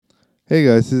Hey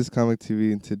guys, this is Comic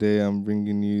TV, and today I'm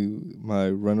bringing you my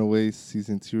Runaways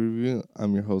Season 2 review.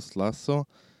 I'm your host, Lasso.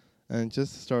 And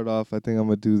just to start off, I think I'm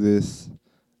going to do this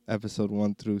episode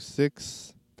 1 through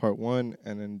 6, part 1,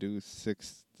 and then do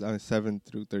 7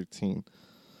 through 13.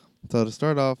 So to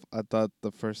start off, I thought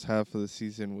the first half of the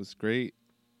season was great.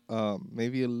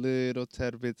 Maybe a little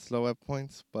tad bit slow at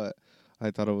points, but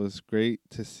I thought it was great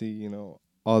to see,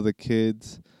 all the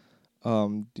kids,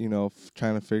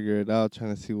 trying to figure it out,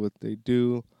 trying to see what they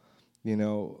do. You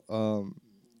know,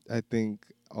 I think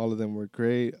all of them were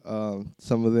great.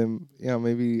 Some of them,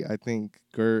 maybe I think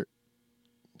Gert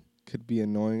could be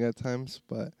annoying at times,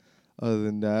 but other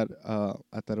than that,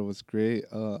 I thought it was great.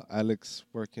 Alex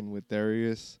working with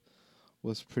Darius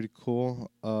was pretty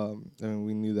cool.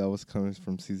 We knew that was coming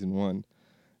from season one,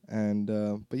 and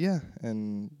but yeah,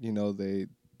 and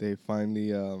they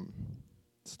finally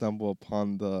stumble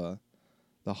upon the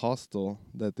hostel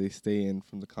that they stay in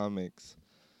from the comics.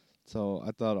 So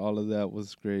I thought all of that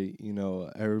was great.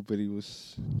 Everybody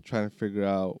was trying to figure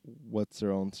out what's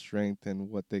their own strength and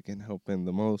what they can help in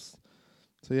the most.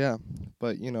 So yeah,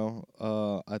 but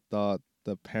I thought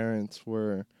the parents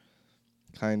were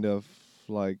kind of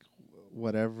like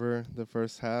whatever the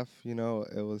first half. It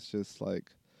was just like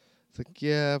it's like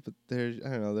yeah, but there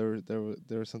I don't know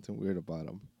there was something weird about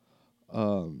them.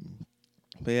 Um,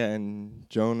 but yeah, and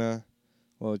Jonah.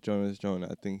 Well, Jonah's Jonah.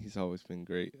 I think he's always been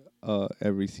great.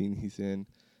 Every scene he's in,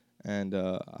 and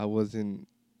I wasn't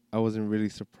really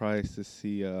surprised to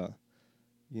see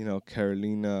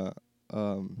Carolina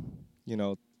um you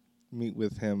know meet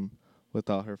with him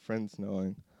without her friends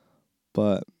knowing.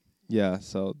 But yeah,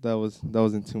 so that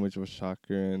wasn't too much of a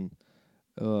shocker, and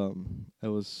it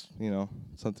was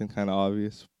something kind of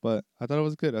obvious, but I thought it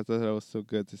was good. I thought it was so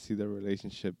good to see their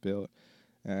relationship built.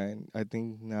 And I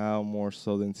think now more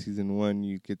so than season one,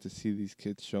 you get to see these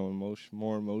kids show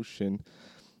more emotion.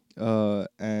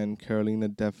 And Carolina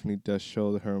definitely does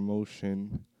show her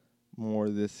emotion more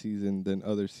this season than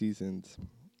other seasons.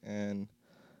 And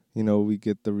we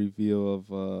get the reveal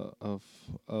of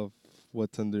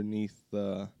what's underneath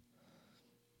the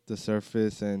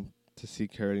surface, and to see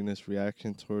Carolina's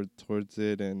reaction towards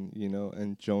it, and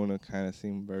and Jonah kind of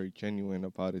seemed very genuine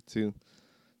about it too.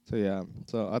 So yeah,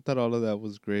 so I thought all of that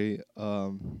was great.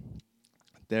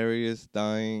 Darius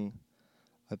dying,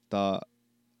 I thought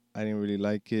I didn't really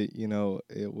like it.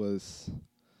 It was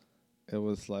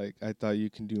like I thought you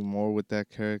can do more with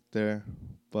that character,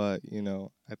 but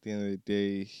at the end of the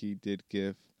day, he did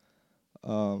give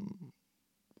um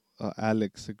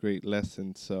Alex a great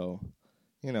lesson. So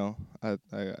I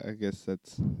guess that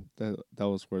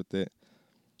was worth it.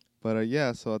 But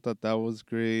yeah, so I thought that was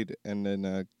great, and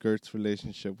then Gert's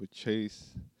relationship with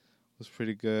Chase was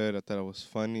pretty good. I thought it was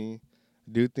funny.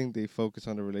 I do think they focus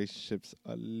on the relationships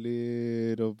a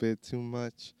little bit too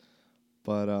much,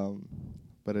 but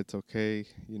it's okay.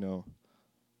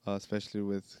 Especially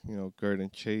with Gert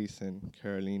and Chase and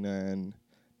Carolina and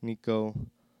Nico.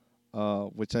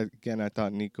 Which I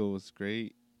thought Nico was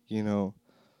great. You know,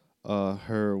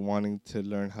 her wanting to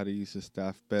learn how to use the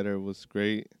staff better was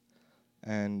great,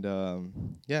 and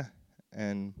yeah,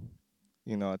 and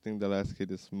I think the last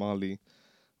kid is Molly,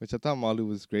 which I thought Molly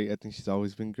was great. I think she's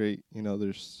always been great.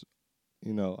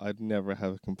 I'd never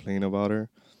have a complaint about her.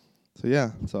 So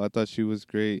yeah, so I thought she was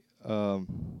great.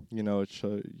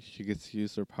 She gets to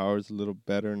use her powers a little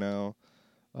better now.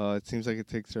 It seems like it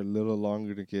takes her a little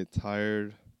longer to get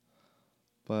tired,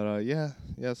 but yeah.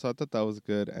 So I thought that was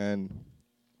good, and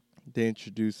they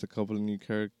introduced a couple of new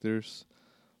characters.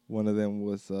 One of them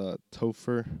was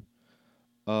Topher,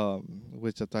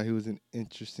 which I thought he was an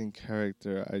interesting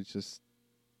character. I just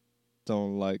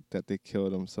don't like that they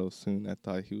killed him so soon. I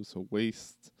thought he was a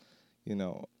waste.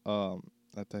 I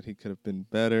thought he could have been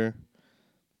better,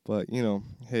 but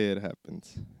hey, it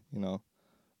happens. You know.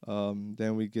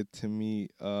 Then we get to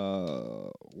meet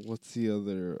what's the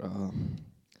other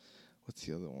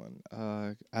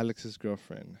one? Alex's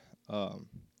girlfriend. Um,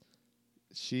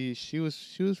 she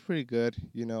was pretty good.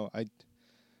 I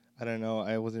don't know.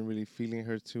 I wasn't really feeling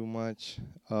her too much.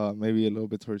 Maybe a little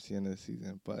bit towards the end of the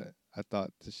season, but I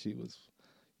thought that she was,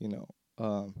 you know,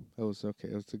 it was okay.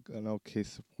 It was an okay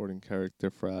supporting character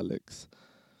for Alex.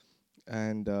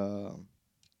 And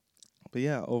but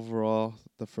yeah, overall,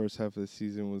 the first half of the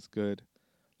season was good.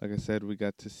 Like I said, we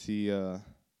got to see,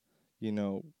 you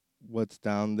know, what's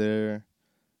down there.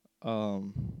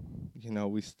 Um,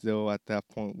 we still at that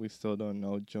point we still don't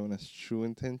know Jonah's true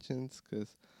intentions,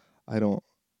 because I don't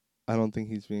I don't think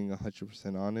he's being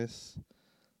 100% honest.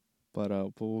 But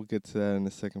we'll get to that in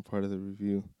the second part of the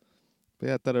review. But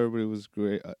yeah, I thought everybody was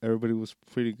great. Everybody was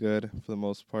pretty good for the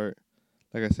most part.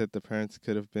 Like I said, the parents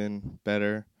could have been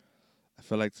better. I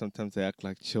feel like sometimes they act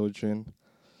like children,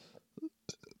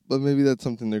 but maybe that's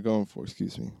something they're going for.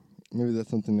 Excuse me. Maybe that's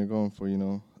something they're going for.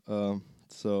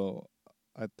 So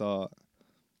I thought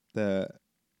that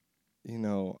I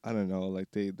don't know, like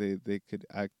they could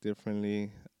act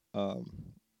differently. Um,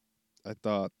 I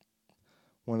thought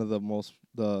one of the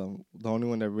only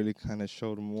one that really kind of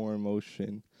showed more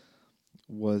emotion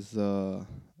was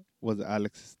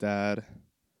Alex's dad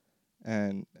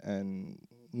and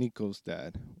Nico's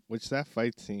dad. Which that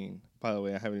fight scene, by the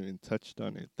way, I haven't even touched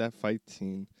on it. That fight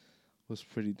scene was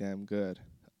pretty damn good.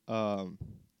 Um,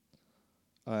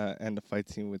 and the fight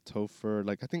scene with Topher,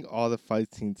 like I think all the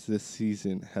fight scenes this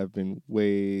season have been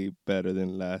way better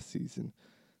than last season.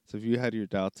 So if you had your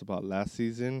doubts about last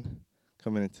season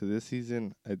coming into this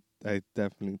season, I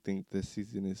definitely think this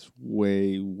season is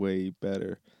way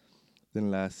better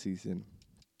than last season.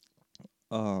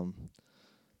 Um,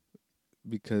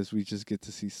 because we just get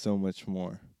to see so much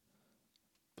more.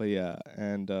 But yeah,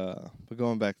 and but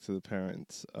going back to the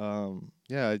parents,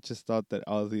 yeah, I just thought that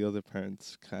all the other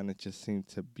parents kind of just seemed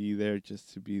to be there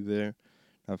just to be there.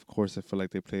 Of course, I feel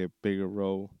like they play a bigger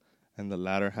role in the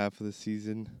latter half of the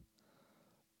season.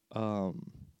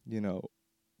 Um, you know,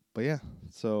 but yeah,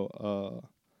 so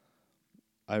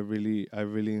I really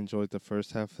enjoyed the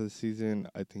first half of the season.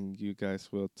 I think you guys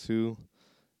will too.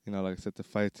 Like I said, the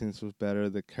fight scenes was better.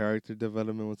 The character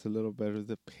development was a little better.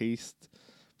 The pace,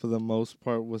 for the most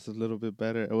part, was a little bit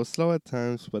better. It was slow at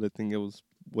times, but I think it was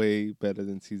way better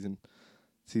than season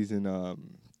 2.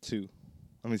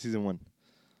 I mean season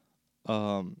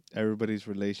 1. Everybody's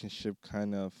relationship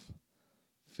kind of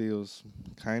feels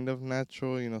kind of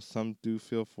natural. Some do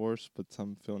feel forced, but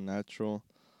some feel natural.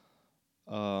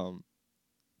 Um,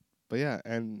 but yeah,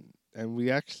 and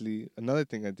we actually another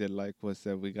thing I did like was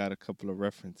that we got a couple of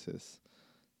references.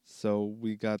 So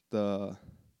we got the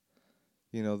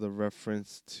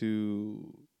reference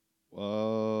to,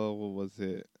 what was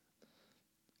it?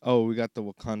 Oh, we got the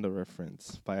Wakanda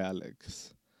reference by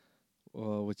Alex,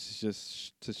 which is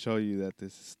just to show you that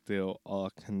this is still all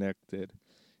connected.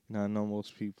 I know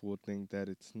most people would think that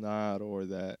it's not, or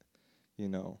that, you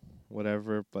know,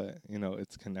 whatever, but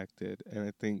it's connected. And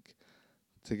I think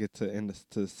to get to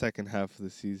the second half of the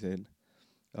season,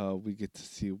 we get to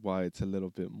see why it's a little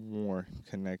bit more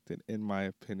connected, in my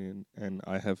opinion. And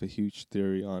I have a huge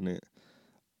theory on it,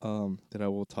 that I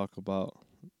will talk about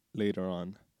later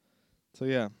on. So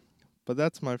yeah, but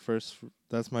that's my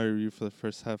review for the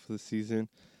first half of the season.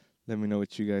 Let me know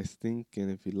what you guys think,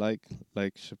 and if you like,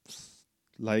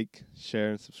 share,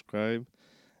 and subscribe.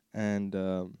 And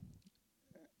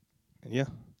yeah,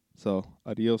 so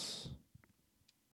adios.